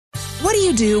What do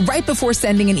you do right before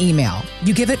sending an email?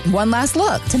 You give it one last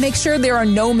look to make sure there are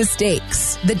no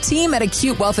mistakes. The team at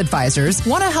Acute Wealth Advisors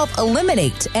want to help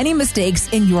eliminate any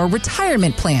mistakes in your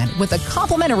retirement plan with a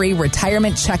complimentary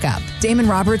retirement checkup. Damon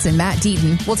Roberts and Matt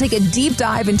Deaton will take a deep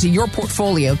dive into your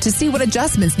portfolio to see what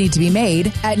adjustments need to be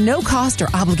made at no cost or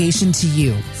obligation to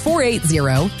you.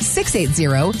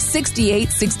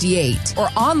 480-680-6868 or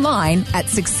online at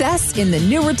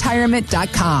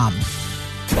successinthenewretirement.com.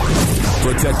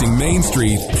 Protecting Main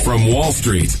Street from Wall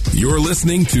Street. You're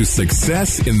listening to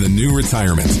Success in the New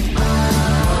Retirement.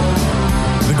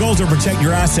 The goal is to protect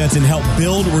your assets and help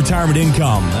build retirement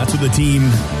income. That's what the team,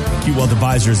 Acute Wealth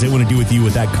Advisors, they want to do with you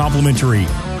with that complimentary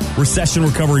recession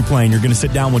recovery plan. You're going to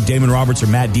sit down with Damon Roberts or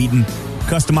Matt Deaton,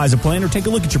 customize a plan, or take a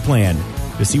look at your plan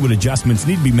to see what adjustments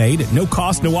need to be made at no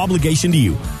cost, no obligation to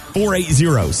you.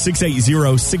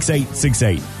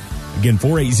 480-680-6868. Again,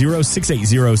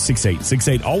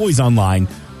 480-680-6868. Always online,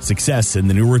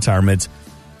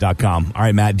 successinthenewretirement.com. All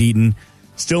right, Matt Deaton,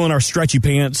 still in our stretchy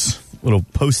pants, little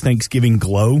post-Thanksgiving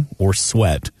glow or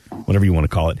sweat, whatever you want to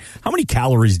call it. How many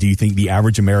calories do you think the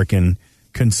average American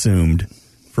consumed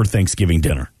for Thanksgiving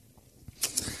dinner?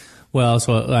 Well,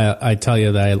 so I tell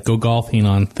you that I go golfing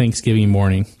on Thanksgiving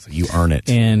morning. So you earn it.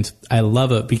 And I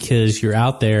love it because you're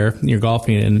out there, you're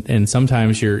golfing, and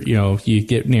sometimes you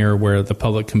get near where the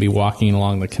public can be walking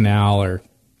along the canal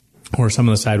or some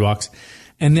of the sidewalks.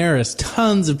 And there is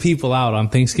tons of people out on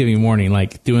Thanksgiving morning,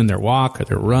 like doing their walk or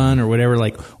their run or whatever,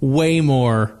 like way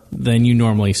more than you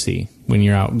normally see when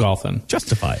you're out golfing.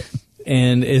 Justify it.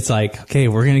 And it's like, okay,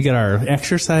 we're going to get our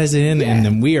exercise in, and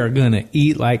then we are going to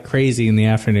eat like crazy in the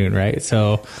afternoon, right?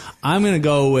 So I'm going to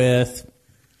go with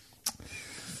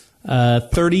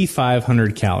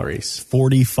 3,500 calories.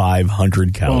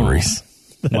 4,500 calories.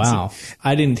 Oh, wow.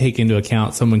 I didn't take into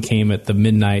account someone came at the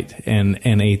midnight and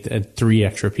ate 3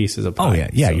 extra pieces of pie. Oh, yeah.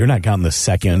 Yeah, so you're not counting the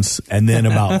seconds. And then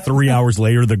about 3 hours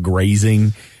later, the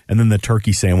grazing, and then the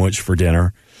turkey sandwich for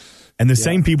dinner. And the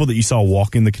same people that you saw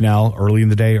walking the canal early in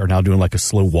the day are now doing like a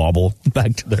slow wobble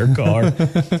back to their car.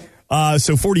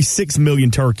 So 46 million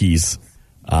turkeys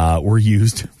were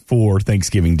used for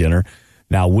Thanksgiving dinner.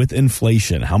 Now, with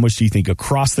inflation, how much do you think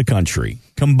across the country,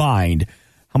 combined,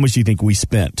 how much do you think we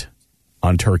spent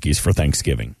on turkeys for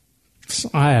Thanksgiving?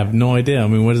 I have no idea. I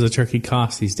mean, what does a turkey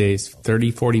cost these days?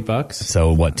 $30-$40?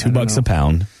 So what, $2 a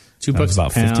pound? $2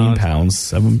 about a pound. 15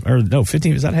 pounds.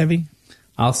 15, is that heavy?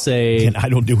 I'll say... Again, I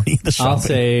don't do any of the shopping. I'll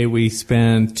say we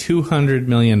spend $200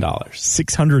 million.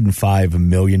 $605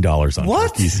 million on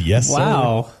turkeys. Yes,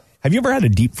 wow. Sir. Have you ever had a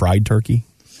deep-fried turkey?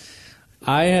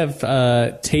 I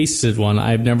have tasted one.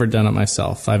 I've never done it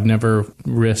myself. I've never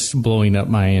risked blowing up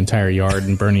my entire yard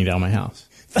and burning down my house.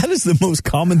 That is the most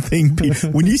common thing.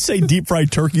 When you say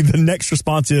deep-fried turkey, the next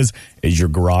response is your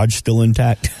garage still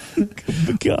intact?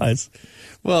 Because...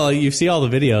 Well, you see all the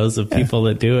videos of people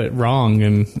that do it wrong,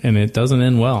 and it doesn't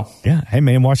end well. Yeah. Hey,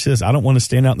 man, watch this. I don't want to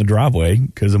stand out in the driveway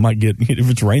because I might get, if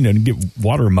it's raining, get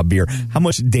water in my beer. How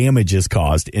much damage is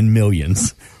caused in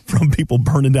millions from people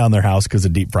burning down their house because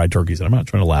of deep-fried turkeys? And I'm not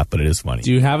trying to laugh, but it is funny.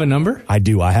 Do you have a number? I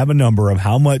do. I have a number of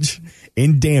how much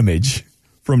in damage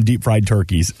from deep-fried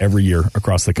turkeys every year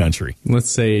across the country. Let's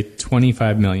say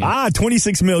 25 million.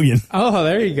 26 million. Oh,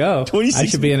 there you go. 26 I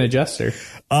should be an adjuster.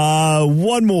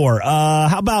 One more.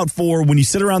 How about for when you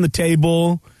sit around the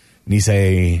table and you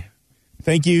say,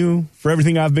 thank you for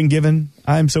everything I've been given.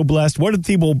 I'm so blessed. What are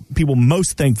the people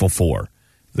most thankful for?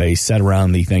 They sat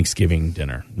around the Thanksgiving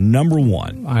dinner. Number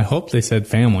one. I hope they said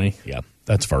family. Yeah,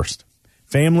 that's first.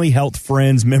 Family, health,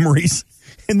 friends, memories.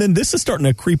 And then this is starting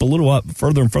to creep a little up,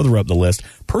 further and further up the list.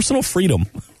 Personal freedom.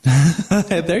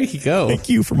 There you go. Thank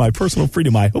you for my personal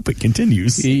freedom. I hope it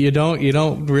continues. You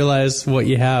don't realize what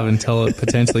you have until it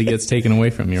potentially gets taken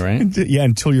away from you, right? Yeah,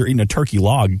 until you're eating a turkey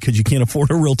log because you can't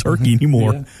afford a real turkey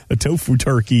anymore. Yeah. A tofu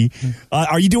turkey.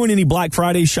 Are you doing any Black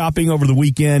Friday shopping over the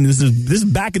weekend? This is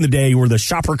back in the day where the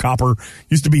shopper copper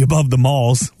used to be above the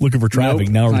malls looking for traffic.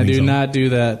 Nope, now I do not do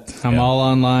that. I'm all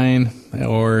online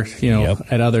or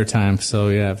at other times. So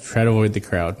yeah, try to avoid the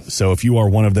crowd. So if you are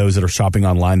one of those that are shopping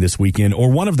online this weekend,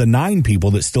 or one of the 9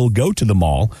 people that still go to the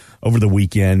mall over the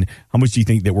weekend, how much do you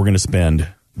think that we're going to spend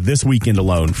this weekend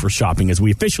alone for shopping as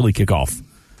we officially kick off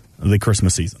the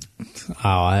Christmas season?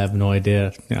 Oh, I have no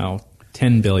idea.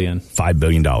 $10 billion. $5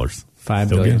 billion. $5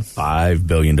 billion. $5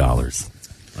 billion.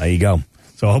 There you go.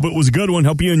 So I hope it was a good one.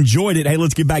 Hope you enjoyed it. Hey,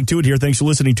 let's get back to it here. Thanks for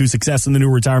listening to Success in the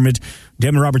New Retirement.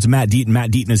 Damon Roberts and Matt Deaton.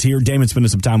 Matt Deaton is here. Damon spending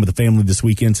some time with the family this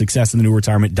weekend.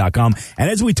 SuccessInTheNewRetirement.com.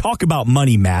 And as we talk about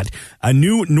money, Matt, a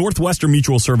new Northwestern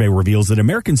Mutual survey reveals that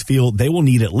Americans feel they will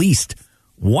need at least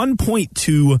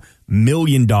 $1.2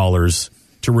 million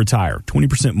to retire,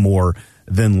 20% more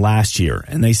than last year.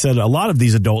 And they said a lot of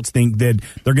these adults think that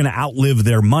they're going to outlive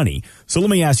their money. So let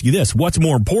me ask you this. What's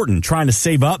more important, trying to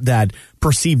save up that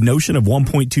perceived notion of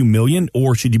 $1.2 million,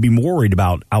 or should you be more worried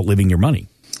about outliving your money?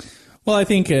 Well, I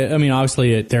think,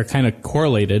 obviously they're kind of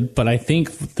correlated, but I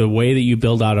think the way that you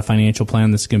build out a financial plan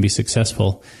that's going to be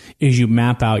successful is you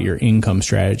map out your income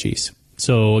strategies.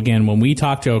 So again, when we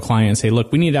talk to a client and say,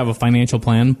 look, we need to have a financial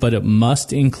plan, but it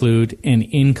must include an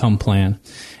income plan.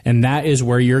 And that is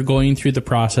where you're going through the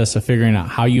process of figuring out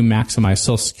how you maximize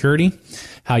Social Security,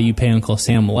 how you pay Uncle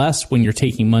Sam less when you're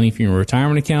taking money from your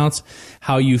retirement accounts,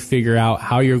 how you figure out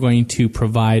how you're going to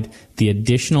provide the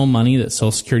additional money that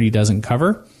Social Security doesn't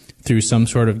cover through some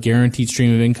sort of guaranteed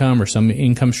stream of income or some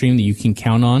income stream that you can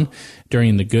count on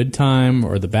during the good time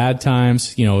or the bad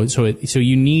times. So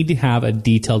you need to have a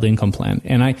detailed income plan.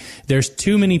 And there's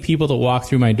too many people that walk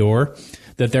through my door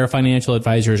that their financial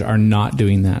advisors are not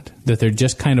doing that they're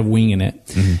just kind of winging it.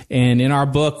 Mm-hmm. And in our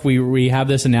book, we have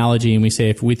this analogy, and we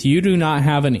say, if you do not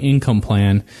have an income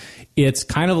plan, it's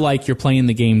kind of like you're playing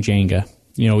the game Jenga.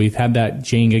 We've had that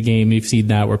Jenga game. We've seen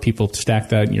that where people stack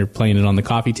that and you're playing it on the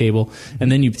coffee table.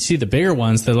 And then you see the bigger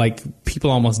ones that like people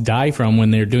almost die from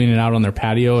when they're doing it out on their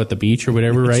patio at the beach or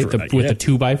whatever, right? With the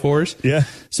 2x4s. Yeah.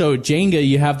 So Jenga,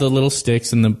 you have the little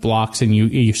sticks and the blocks and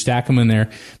you stack them in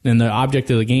there. And the object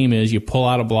of the game is you pull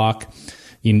out a block.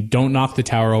 You don't knock the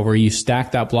tower over. You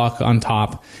stack that block on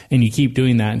top and you keep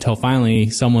doing that until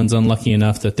finally someone's unlucky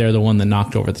enough that they're the one that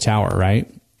knocked over the tower,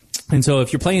 right? And so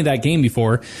if you're playing that game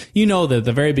before, you know that at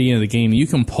the very beginning of the game, you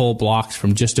can pull blocks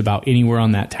from just about anywhere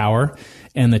on that tower,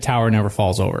 and the tower never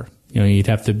falls over. You'd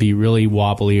have to be really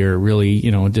wobbly or really,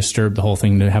 disturb the whole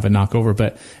thing to have it knock over.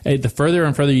 But the further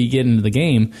and further you get into the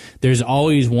game, there's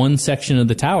always one section of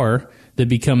the tower that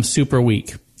becomes super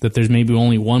weak, that there's maybe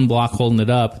only one block holding it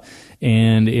up.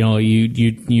 And,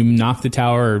 you knock the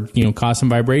tower or, cause some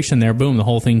vibration there, boom, the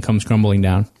whole thing comes crumbling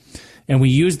down. And we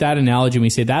use that analogy and we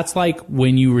say that's like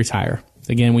when you retire.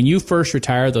 Again, when you first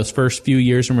retire, those first few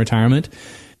years from retirement,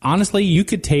 honestly, you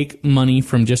could take money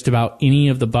from just about any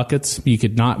of the buckets. You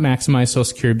could not maximize Social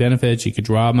Security benefits. You could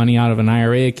draw money out of an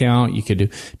IRA account. You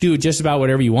could do just about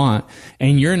whatever you want.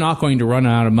 And you're not going to run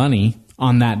out of money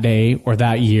on that day or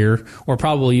that year or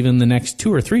probably even the next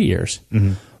 2 or 3 years.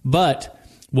 Mm-hmm. But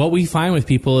what we find with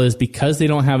people is because they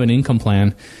don't have an income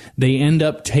plan, they end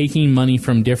up taking money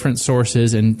from different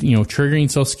sources and,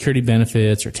 triggering Social Security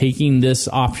benefits or taking this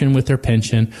option with their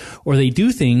pension, or they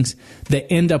do things that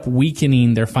end up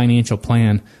weakening their financial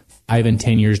plan 5 and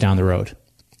 10 years down the road.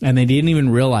 And they didn't even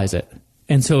realize it.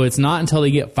 And so it's not until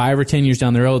they get 5 or 10 years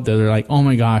down the road that they're like, oh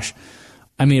my gosh,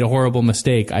 I made a horrible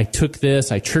mistake. I took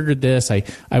this, I triggered this,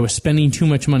 I was spending too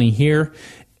much money here,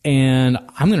 and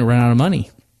I'm going to run out of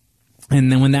money. And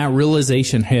then when that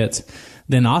realization hits,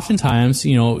 then oftentimes,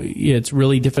 it's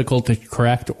really difficult to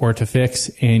correct or to fix,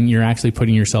 and you're actually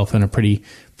putting yourself in a pretty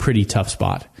tough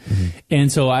spot. Mm-hmm. And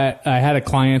so I had a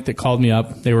client that called me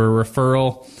up. They were a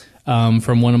referral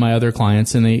from one of my other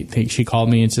clients, and she called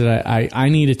me and said, I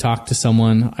need to talk to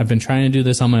someone. I've been trying to do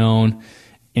this on my own,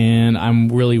 and I'm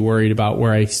really worried about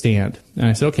where I stand. And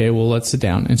I said, okay, well, let's sit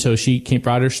down. And so she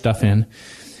brought her stuff in.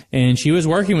 And she was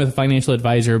working with a financial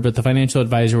advisor, but the financial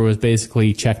advisor was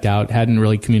basically checked out, hadn't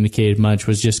really communicated much,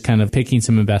 was just kind of picking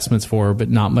some investments for her, but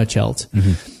not much else.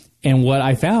 Mm-hmm. And what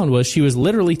I found was she was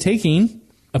literally taking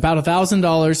about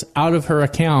 $1,000 out of her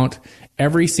account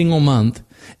every single month,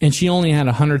 and she only had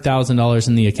 $100,000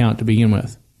 in the account to begin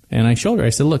with. And I showed her, I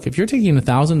said, look, if you're taking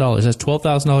 $1,000, that's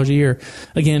 $12,000 a year.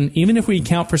 Again, even if we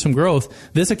account for some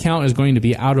growth, this account is going to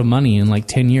be out of money in like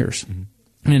 10 years.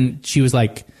 Mm-hmm. And she was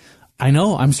like, I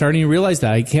know, I'm starting to realize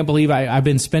that. I can't believe I've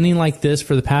been spending like this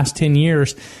for the past 10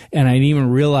 years, and I didn't even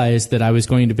realize that I was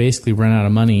going to basically run out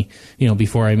of money,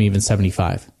 before I'm even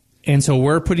 75. And so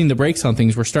we're putting the brakes on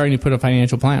things. We're starting to put a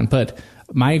financial plan. But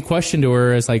my question to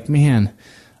her is like, man,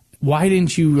 why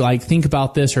didn't you think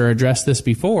about this or address this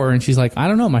before? And she's like, I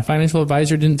don't know. My financial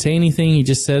advisor didn't say anything. He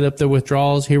just set up the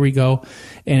withdrawals. Here we go.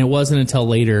 And it wasn't until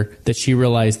later that she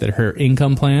realized that her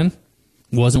income plan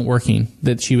wasn't working,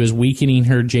 that she was weakening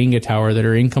her Jenga tower, that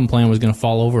her income plan was going to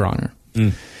fall over on her.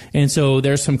 Mm. And so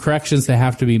there's some corrections that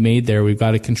have to be made there. We've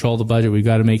got to control the budget. We've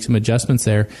got to make some adjustments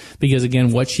there because,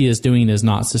 again, what she is doing is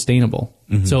not sustainable.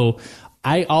 Mm-hmm. So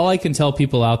all I can tell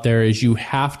people out there is you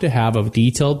have to have a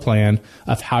detailed plan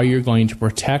of how you're going to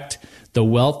protect the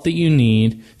wealth that you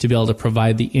need to be able to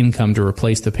provide the income to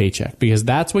replace the paycheck, because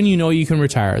that's when you know you can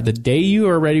retire. The day you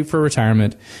are ready for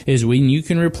retirement is when you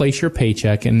can replace your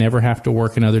paycheck and never have to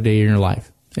work another day in your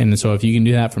life. And so if you can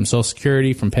do that from Social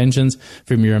Security, from pensions,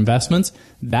 from your investments,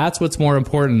 that's what's more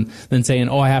important than saying,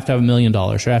 I have to have $1 million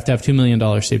or I have to have $2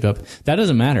 million saved up. That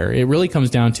doesn't matter. It really comes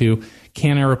down to,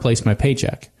 can I replace my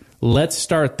paycheck? Let's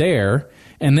start there.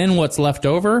 And then what's left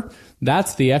over,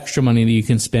 that's the extra money that you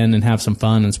can spend and have some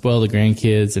fun and spoil the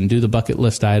grandkids and do the bucket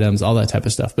list items, all that type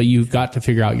of stuff. But you've got to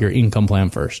figure out your income plan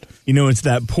first. You know, it's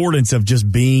that importance of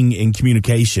just being in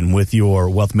communication with your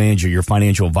wealth manager, your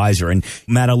financial advisor. And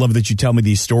Matt, I love that you tell me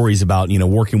these stories about, you know,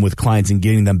 working with clients and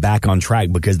getting them back on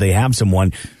track because they have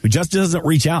someone who just doesn't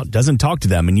reach out, doesn't talk to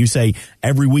them. And you say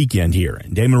every weekend here,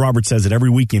 and Damon Roberts says it every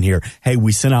weekend here, hey,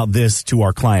 we sent out this to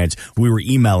our clients. We were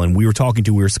emailing, we were talking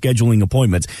to, we were scheduling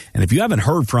appointments. And if you haven't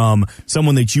heard from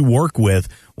someone that you work with,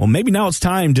 well, maybe now it's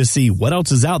time to see what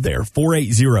else is out there.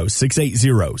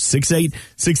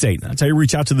 480-680-6868. That's how you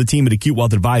reach out to the team at Acute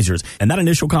Wealth Advisors. And that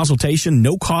initial consultation,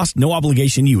 no cost, no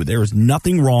obligation to you. There is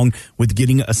nothing wrong with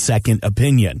getting a second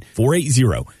opinion.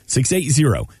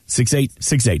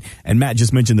 480-680-6868. And Matt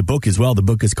just mentioned the book as well. The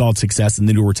book is called Success in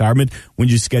the New Retirement. When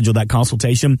you schedule that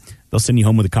consultation, they'll send you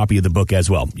home with a copy of the book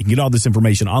as well. You can get all this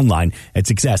information online at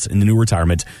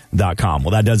successinthenewretirement.com.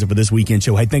 Well, that does it for this weekend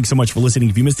show. Hey, thanks so much for listening.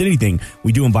 If you missed anything,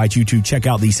 we do invite you to check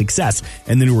out the Success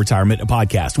in the New Retirement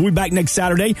podcast. We'll be back next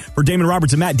Saturday. For Damon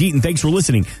Roberts and Matt Deaton, thanks for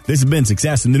listening. This has been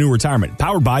Success in the New Retirement,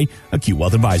 powered by Acute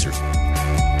Wealth Advisors.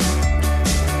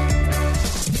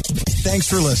 Thanks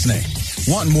for listening.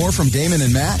 Want more from Damon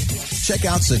and Matt? Check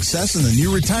out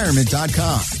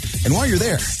successinthenewretirement.com. And while you're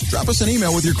there, drop us an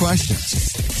email with your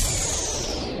questions.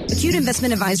 Acute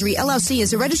Investment Advisory, LLC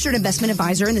is a registered investment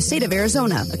advisor in the state of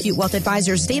Arizona. Acute Wealth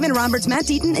Advisors Damon Roberts, Matt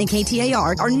Deaton, and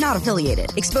KTAR are not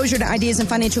affiliated. Exposure to ideas and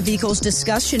financial vehicles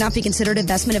discussed should not be considered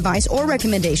investment advice or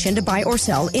recommendation to buy or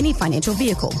sell any financial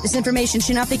vehicle. This information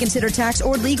should not be considered tax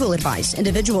or legal advice.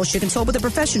 Individuals should consult with a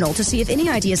professional to see if any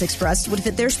ideas expressed would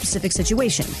fit their specific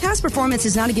situation. Past performance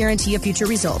is not a guarantee of future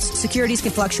results. Securities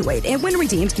can fluctuate, and when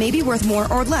redeemed, may be worth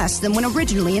more or less than when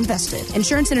originally invested.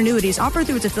 Insurance and annuities offered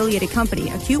through its affiliated company,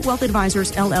 Acute Wealth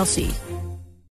Advisors, LLC.